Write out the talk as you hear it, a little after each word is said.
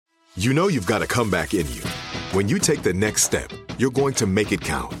You know you've got a comeback in you. When you take the next step, you're going to make it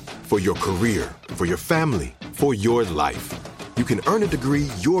count for your career, for your family, for your life. You can earn a degree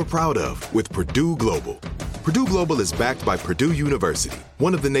you're proud of with Purdue Global. Purdue Global is backed by Purdue University,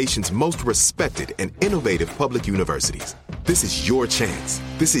 one of the nation's most respected and innovative public universities. This is your chance.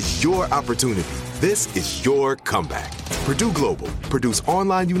 This is your opportunity. This is your comeback. Purdue Global, Purdue's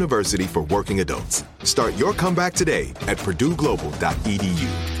online university for working adults. Start your comeback today at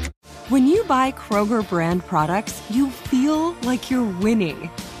purdueglobal.edu. When you buy Kroger brand products, you feel like you're winning.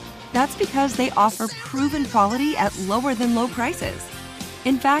 That's because they offer proven quality at lower than low prices.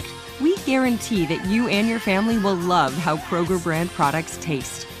 In fact, we guarantee that you and your family will love how Kroger brand products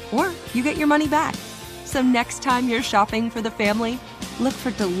taste, or you get your money back. So next time you're shopping for the family, look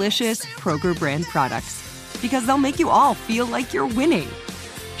for delicious Kroger brand products, because they'll make you all feel like you're winning.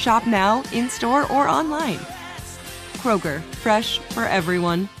 Shop now, in-store, or online. Kroger, fresh for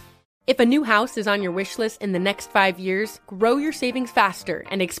everyone. If a new house is on your wish list in the next 5 years, grow your savings faster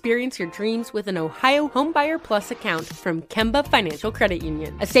and experience your dreams with an Ohio Homebuyer Plus account from Kemba Financial Credit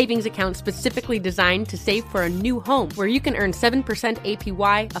Union. A savings account specifically designed to save for a new home, where you can earn 7%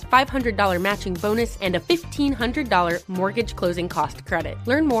 APY, a $500 matching bonus, and a $1,500 mortgage closing cost credit.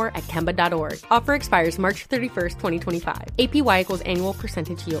 Learn more at Kemba.org. Offer expires March 31st, 2025. APY equals annual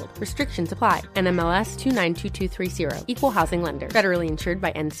percentage yield. Restrictions apply. NMLS 292230. Equal housing lender. Federally insured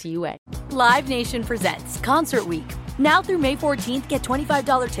by NCUA. Live Nation presents Concert Week. Now through May 14th, get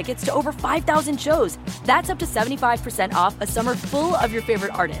 $25 tickets to over 5,000 shows. That's up to 75% off a summer full of your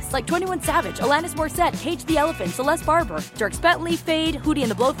favorite artists like 21 Savage, Alanis Morissette, Cage the Elephant, Celeste Barber, Dierks Bentley, Fade, Hootie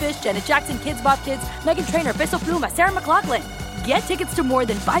and the Blowfish, Janet Jackson, Kids Bop Kids, Meghan Trainor, Peso Pluma, Sarah McLachlan. Get tickets to more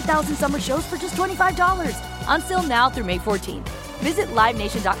than 5,000 summer shows for just $25. Until now through May 14th. Visit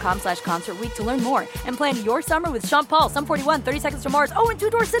LiveNation.com/Concert Week to learn more and plan your summer with Sean Paul, Sum 41, 30 Seconds to Mars, and Two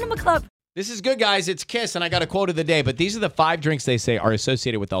Door Cinema Club. This is good, guys. It's Kiss, and I got a quote of the day, but these are the 5 drinks they say are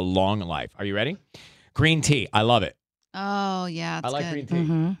associated with a long life. Are you ready? Green tea. I love it. Oh, yeah. I like good. green tea.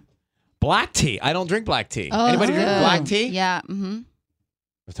 Mm-hmm. Black tea. I don't drink black tea. Oh, Anybody drink good. black tea? Yeah. Mm-hmm.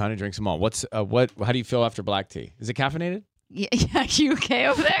 Tanya drinks them all. How do you feel after black tea? Is it caffeinated? Yeah, you okay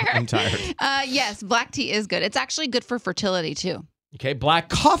over there? I'm tired. Yes, black tea is good. It's actually good for fertility, too. Okay, black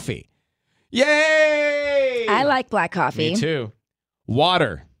coffee. Yay! I like black coffee. Me too.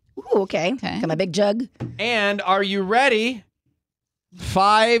 Water. Ooh, okay. Got my big jug. And are you ready?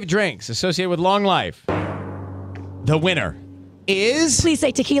 5 drinks associated with long life. The winner is... Please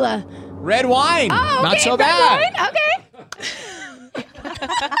say tequila. Red wine. Oh, okay. Not so Red bad. wine? Okay.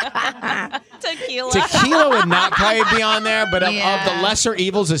 Tequila would not probably be on there, but of the lesser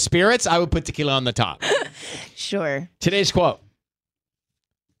evils of spirits, I would put tequila on the top. Sure. Today's quote.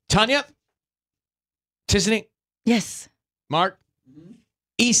 Tanya? Tiffany? Yes. Mark?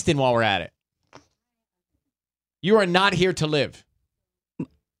 Easton, while we're at it. You are not here to live.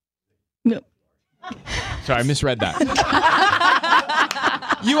 No. Sorry, I misread that.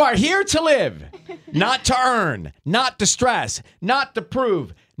 You are here to live, not to earn, not to stress, not to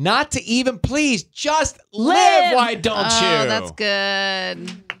prove, not to even please. Just live. Why don't you? Oh, that's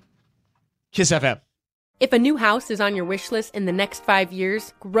good. Kiss FM. If a new house is on your wish list in the next 5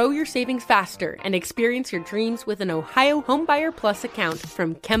 years, grow your savings faster and experience your dreams with an Ohio Homebuyer Plus account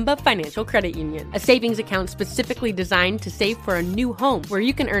from Kemba Financial Credit Union. A savings account specifically designed to save for a new home, where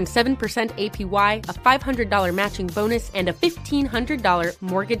you can earn 7% APY, a $500 matching bonus, and a $1,500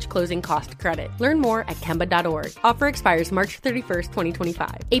 mortgage closing cost credit. Learn more at Kemba.org. Offer expires March 31st,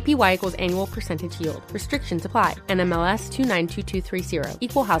 2025. APY equals annual percentage yield. Restrictions apply. NMLS 292230.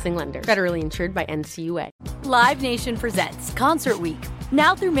 Equal housing lender. Federally insured by NCUA. Live Nation presents Concert Week.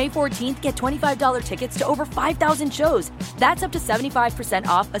 Now through May 14th, get $25 tickets to over 5,000 shows. That's up to 75%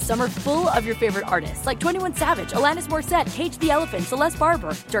 off a summer full of your favorite artists like 21 Savage, Alanis Morissette, Cage the Elephant, Celeste Barber,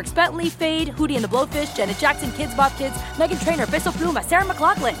 Dierks Bentley, Fade, Hootie and the Blowfish, Janet Jackson, Kids Bop Kids, Meghan Trainor, Peso Pluma, Sarah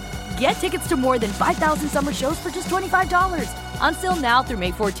McLachlan. Get tickets to more than 5,000 summer shows for just $25. Until now through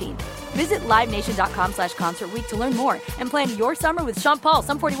May 14th. Visit LiveNation.com/Concert Week to learn more and plan your summer with Sean Paul,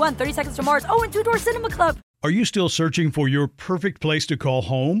 Sum 41, 30 Seconds to Mars, and Two Door Cinema Club. Are you still searching for your perfect place to call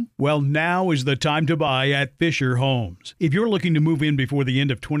home? Well, now is the time to buy at Fisher Homes. If you're looking to move in before the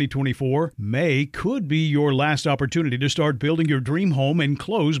end of 2024, May could be your last opportunity to start building your dream home and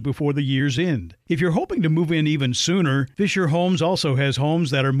close before the year's end. If you're hoping to move in even sooner, Fisher Homes also has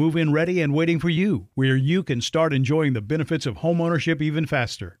homes that are move-in ready and waiting for you, where you can start enjoying the benefits of homeownership even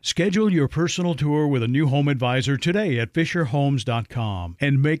faster. Schedule your personal tour with a new home advisor today at FisherHomes.com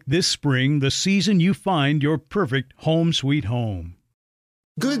and make this spring the season you find your perfect home sweet home.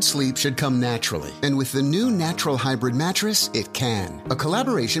 Good sleep should come naturally, and with the new Natural Hybrid mattress, it can. A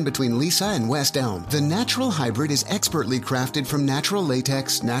collaboration between Lisa and West Elm, the Natural Hybrid is expertly crafted from natural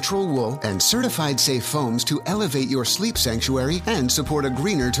latex, natural wool, and certified safe foams to elevate your sleep sanctuary and support a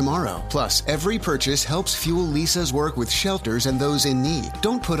greener tomorrow. Plus, every purchase helps fuel Lisa's work with shelters and those in need.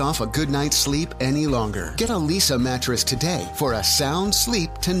 Don't put off a good night's sleep any longer. Get a Lisa mattress today for a sound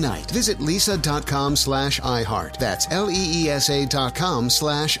sleep tonight. Visit lisa.com/iHeart. That's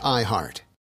LEESA.com/iHeart.